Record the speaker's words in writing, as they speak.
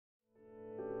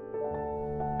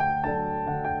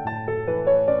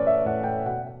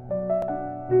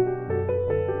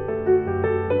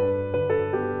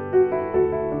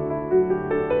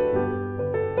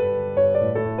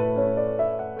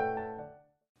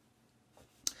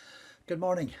Good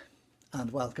morning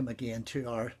and welcome again to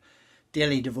our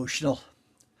daily devotional.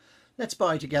 Let's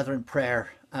bow together in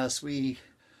prayer as we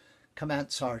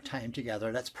commence our time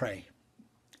together. Let's pray.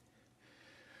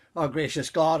 Our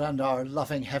gracious God and our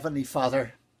loving Heavenly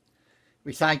Father,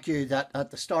 we thank you that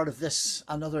at the start of this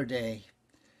another day,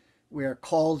 we are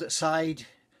called aside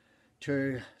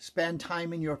to spend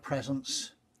time in your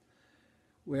presence.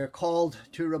 We are called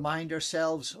to remind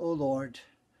ourselves, O Lord,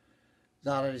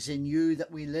 that it is in you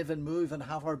that we live and move and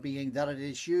have our being, that it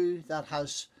is you that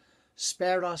has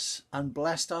spared us and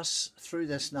blessed us through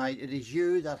this night. It is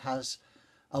you that has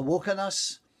awoken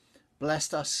us,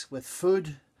 blessed us with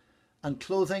food and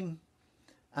clothing,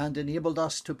 and enabled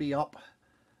us to be up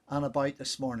and about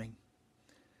this morning.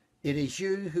 It is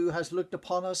you who has looked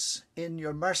upon us in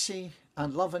your mercy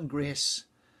and love and grace,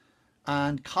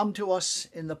 and come to us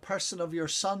in the person of your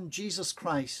Son, Jesus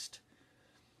Christ.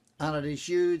 And it is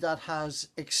you that has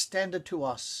extended to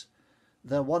us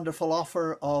the wonderful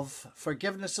offer of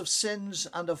forgiveness of sins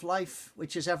and of life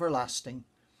which is everlasting.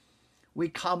 We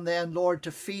come then, Lord,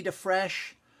 to feed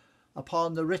afresh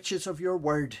upon the riches of your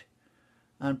word,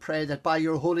 and pray that by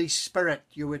your Holy Spirit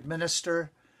you would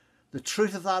minister the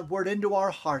truth of that word into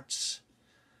our hearts,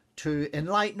 to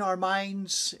enlighten our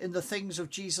minds in the things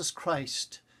of Jesus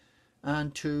Christ,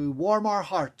 and to warm our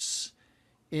hearts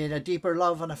in a deeper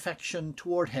love and affection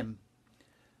toward him.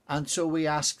 And so we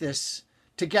ask this,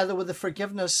 together with the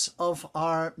forgiveness of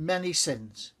our many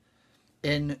sins,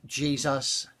 in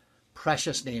Jesus'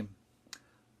 precious name.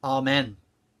 Amen.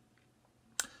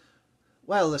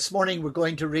 Well, this morning we're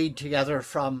going to read together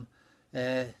from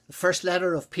the first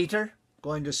letter of Peter.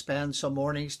 Going to spend some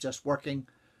mornings just working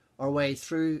our way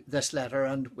through this letter,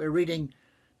 and we're reading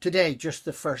today just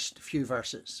the first few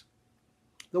verses.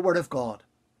 The Word of God.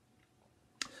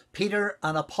 Peter,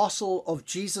 an apostle of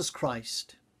Jesus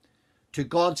Christ, to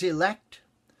God's elect,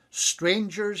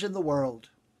 strangers in the world,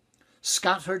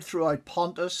 scattered throughout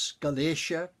Pontus,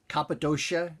 Galatia,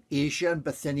 Cappadocia, Asia and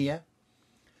Bithynia,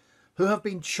 who have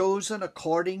been chosen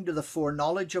according to the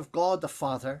foreknowledge of God the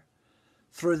Father,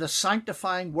 through the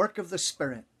sanctifying work of the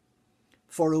Spirit,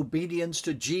 for obedience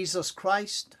to Jesus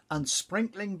Christ and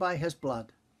sprinkling by his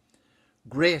blood.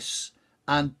 Grace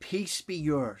and peace be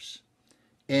yours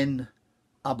in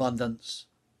abundance.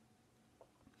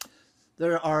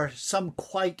 There are some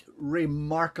quite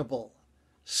remarkable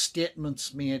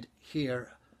statements made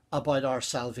here about our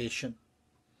salvation.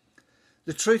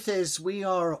 The truth is, we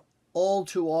are all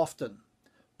too often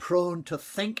prone to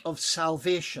think of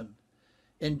salvation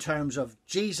in terms of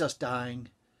Jesus dying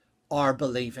or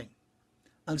believing.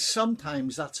 And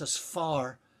sometimes that's as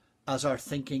far as our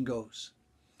thinking goes.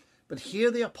 But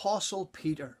here the Apostle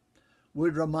Peter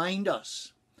would remind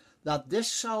us that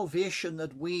this salvation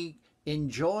that we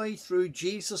enjoy through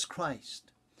Jesus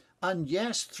Christ, and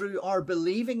yes, through our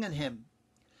believing in him,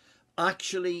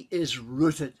 actually is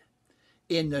rooted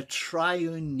in the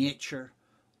triune nature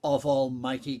of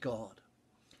Almighty God.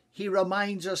 He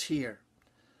reminds us here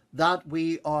that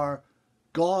we are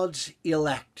God's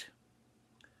elect,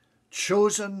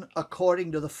 chosen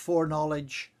according to the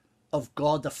foreknowledge of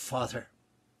God the Father.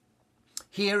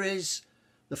 Here is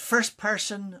the first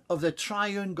person of the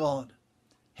triune God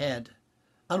head,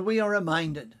 and we are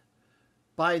reminded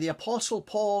by the Apostle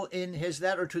Paul in his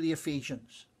letter to the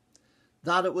Ephesians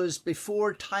that it was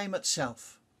before time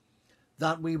itself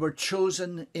that we were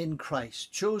chosen in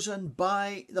Christ, chosen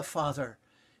by the Father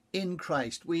in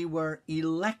Christ. We were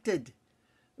elected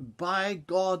by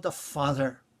God the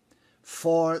Father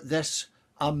for this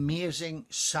amazing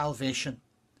salvation,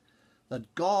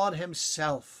 that God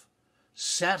himself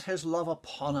set his love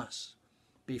upon us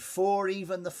before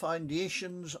even the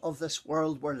foundations of this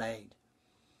world were laid,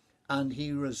 and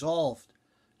he resolved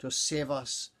to save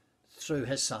us through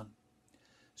his Son.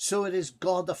 So it is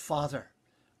God the Father,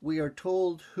 we are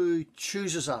told, who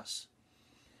chooses us.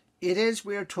 It is,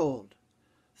 we are told,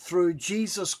 through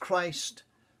Jesus Christ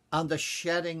and the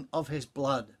shedding of his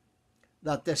blood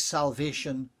that this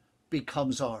salvation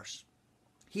becomes ours.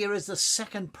 Here is the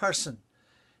second person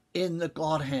in the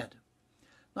Godhead.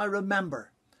 Now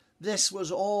remember, this was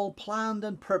all planned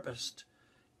and purposed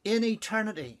in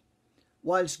eternity,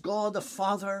 whilst God the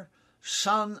Father,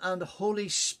 Son and Holy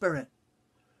Spirit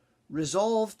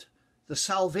resolved the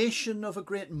salvation of a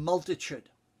great multitude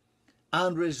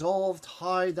and resolved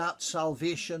how that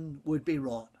salvation would be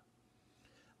wrought.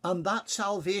 And that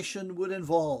salvation would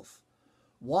involve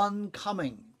one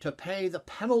coming to pay the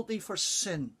penalty for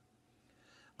sin,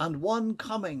 and one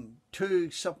coming to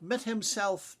submit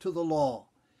himself to the law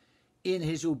in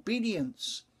his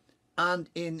obedience and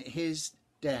in his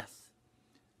death.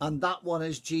 And that one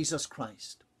is Jesus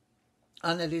Christ.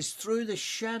 And it is through the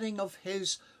shedding of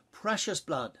his precious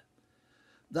blood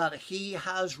that he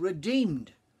has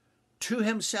redeemed to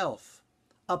himself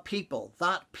a people,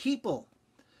 that people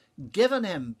given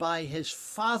him by his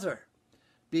Father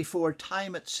before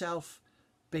time itself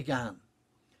began.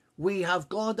 We have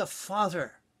God the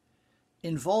Father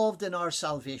involved in our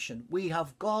salvation. We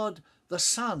have God the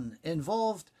Son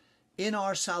involved in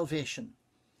our salvation.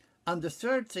 And the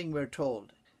third thing we're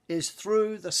told is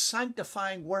through the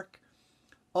sanctifying work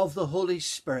of the Holy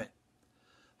Spirit.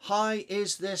 How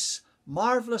is this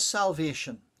marvelous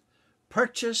salvation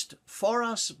purchased for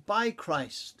us by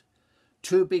Christ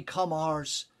to become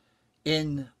ours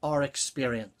in our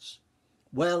experience?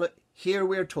 Well, here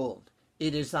we're told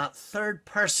it is that third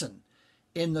person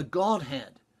in the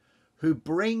Godhead who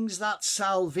brings that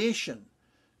salvation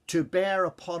to bear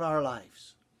upon our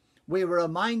lives. We were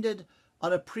reminded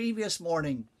on a previous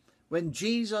morning when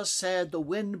Jesus said, "The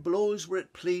wind blows where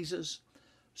it pleases,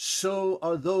 so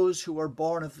are those who are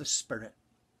born of the Spirit."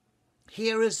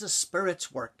 Here is the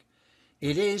Spirit's work.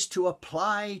 It is to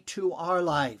apply to our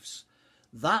lives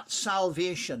that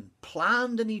salvation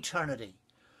planned in eternity,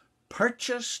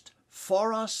 purchased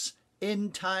for us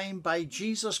in time by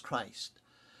Jesus Christ,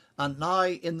 and now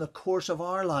in the course of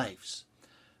our lives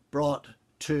brought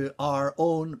to our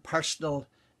own personal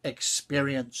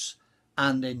experience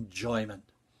and enjoyment.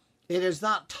 It is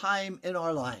that time in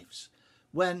our lives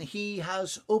when he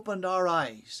has opened our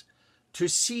eyes to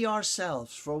see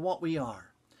ourselves for what we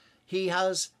are. He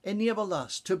has enabled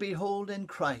us to behold in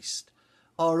Christ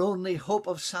our only hope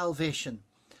of salvation,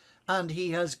 and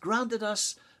he has granted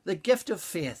us the gift of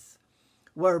faith,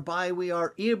 whereby we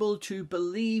are able to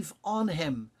believe on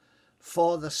him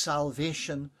for the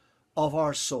salvation of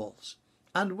our souls.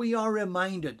 And we are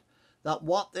reminded that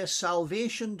what this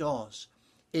salvation does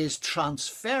is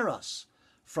transfer us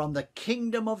from the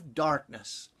kingdom of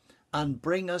darkness and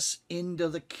bring us into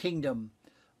the kingdom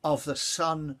of the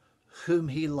Son whom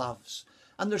he loves.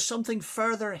 And there's something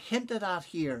further hinted at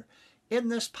here in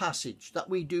this passage that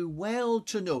we do well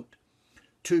to note.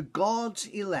 To God's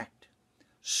elect,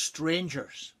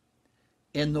 strangers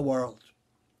in the world.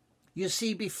 You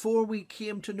see, before we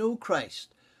came to know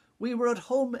Christ, we were at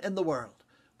home in the world.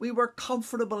 We were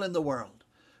comfortable in the world.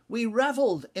 We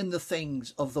revelled in the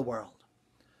things of the world.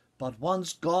 But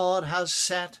once God has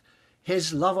set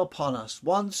his love upon us,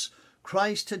 once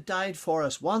Christ had died for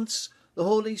us, once the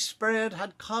Holy Spirit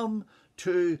had come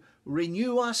to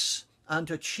renew us and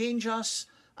to change us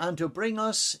and to bring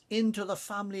us into the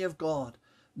family of God,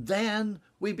 then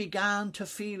we began to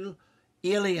feel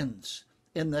aliens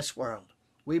in this world.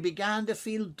 We began to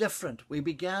feel different. We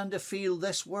began to feel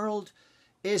this world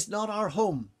is not our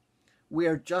home. We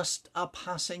are just a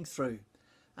passing through.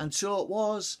 And so it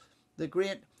was the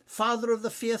great father of the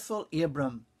faithful,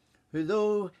 Abram, who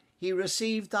though he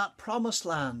received that promised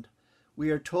land,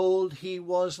 we are told he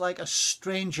was like a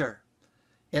stranger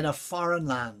in a foreign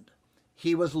land.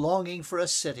 He was longing for a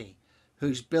city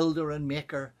whose builder and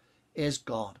maker is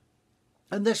God.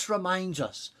 And this reminds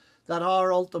us that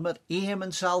our ultimate aim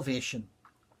in salvation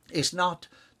is not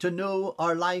to know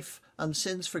our life and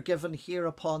sins forgiven here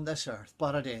upon this earth,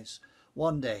 but it is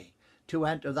one day to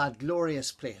enter that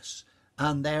glorious place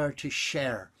and there to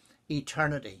share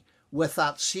eternity with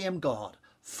that same God,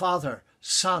 Father,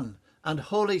 Son, and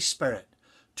Holy Spirit,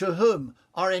 to whom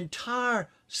our entire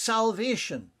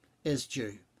salvation is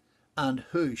due, and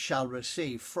who shall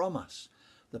receive from us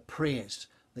the praise,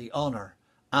 the honour,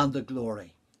 and the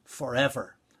glory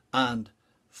forever and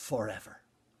forever.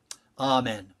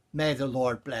 Amen. May the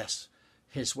Lord bless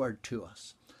his word to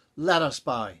us. Let us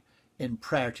bow in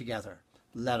prayer together.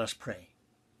 Let us pray.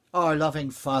 Our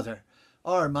loving Father,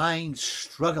 our minds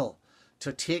struggle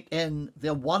to take in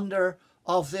the wonder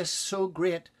of this so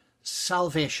great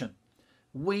salvation.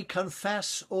 We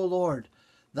confess, O Lord,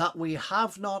 that we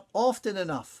have not often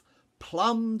enough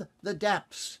plumbed the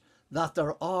depths that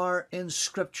there are in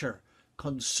Scripture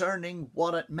concerning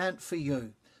what it meant for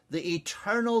you, the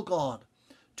eternal God,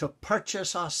 to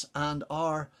purchase us and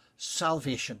our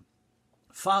salvation.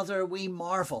 Father, we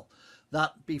marvel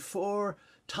that before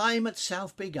time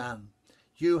itself began,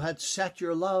 you had set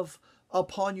your love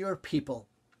upon your people,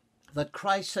 that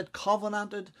Christ had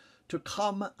covenanted to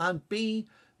come and be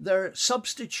their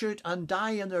substitute and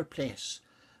die in their place,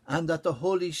 and that the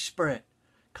Holy Spirit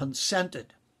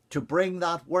consented to bring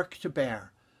that work to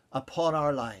bear upon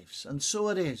our lives. And so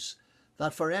it is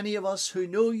that for any of us who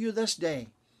know you this day,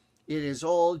 it is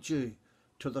all due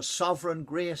to the sovereign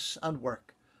grace and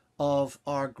work of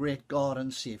our great God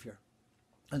and Saviour.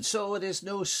 And so it is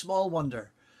no small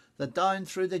wonder that down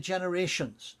through the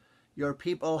generations, your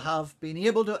people have been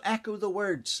able to echo the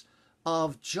words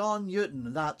of John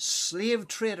Newton, that slave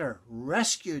trader,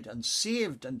 rescued and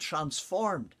saved and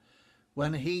transformed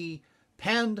when he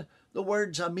penned the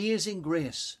words, "Amazing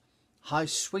grace, how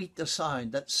sweet the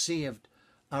sound that saved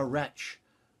a wretch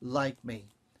like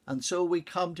me." And so we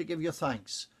come to give you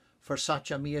thanks for such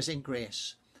amazing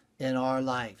grace in our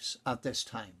lives at this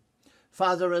time.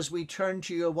 Father, as we turn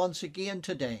to you once again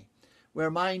today,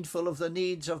 we're mindful of the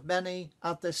needs of many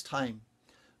at this time.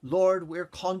 Lord, we're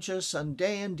conscious, and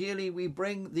day and daily we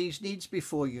bring these needs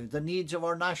before you, the needs of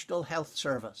our National Health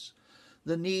Service,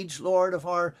 the needs, Lord, of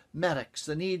our medics,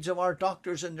 the needs of our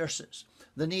doctors and nurses,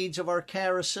 the needs of our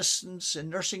care assistants in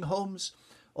nursing homes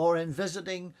or in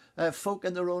visiting folk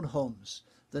in their own homes,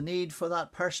 the need for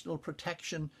that personal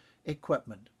protection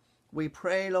equipment. We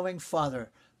pray, loving Father,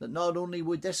 that not only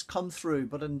would this come through,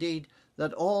 but indeed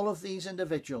that all of these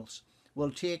individuals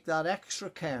will take that extra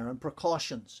care and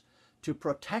precautions to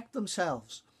protect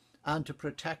themselves and to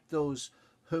protect those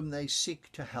whom they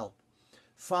seek to help.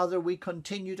 Father, we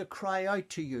continue to cry out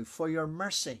to you for your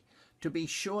mercy to be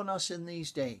shown us in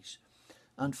these days.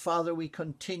 And Father, we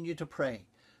continue to pray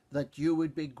that you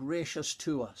would be gracious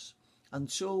to us.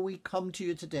 And so we come to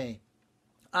you today,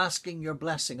 asking your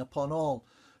blessing upon all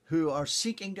who are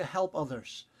seeking to help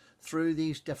others through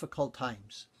these difficult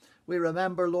times. We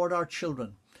remember, Lord, our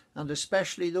children, and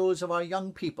especially those of our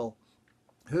young people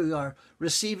who are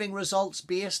receiving results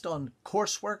based on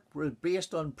coursework,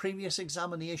 based on previous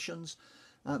examinations,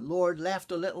 and Lord,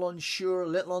 left a little unsure, a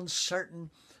little uncertain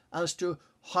as to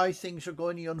how things are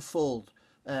going to unfold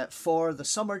for the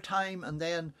summertime, and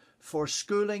then for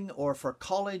schooling or for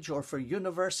college or for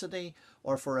university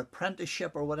or for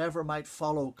apprenticeship or whatever might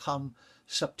follow come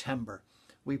September.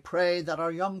 We pray that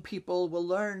our young people will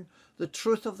learn the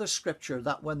truth of the Scripture,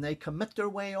 that when they commit their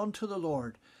way unto the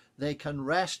Lord, they can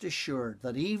rest assured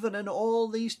that even in all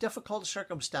these difficult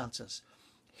circumstances,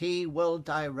 he will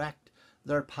direct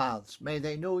their paths. May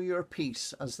they know your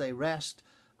peace as they rest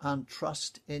and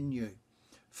trust in you.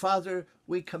 Father,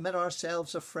 we commit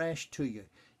ourselves afresh to you.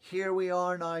 Here we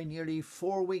are now, nearly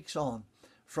 4 weeks on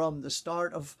from the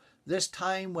start of this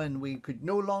time when we could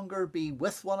no longer be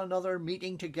with one another,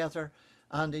 meeting together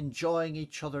and enjoying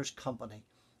each other's company.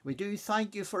 We do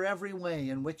thank you for every way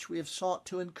in which we have sought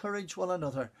to encourage one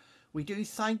another. We do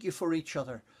thank you for each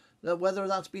other, that whether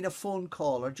that's been a phone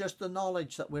call or just the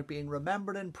knowledge that we're being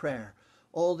remembered in prayer,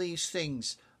 all these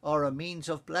things are a means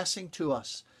of blessing to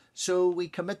us. So we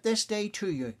commit this day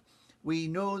to you. We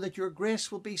know that your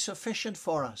grace will be sufficient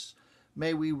for us.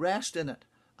 May we rest in it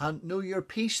and know your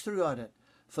peace throughout it,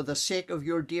 for the sake of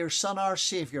your dear Son, our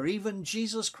Saviour, even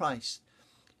Jesus Christ,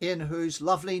 in whose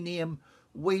lovely name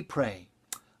we pray.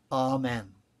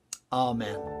 Amen.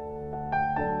 Amen.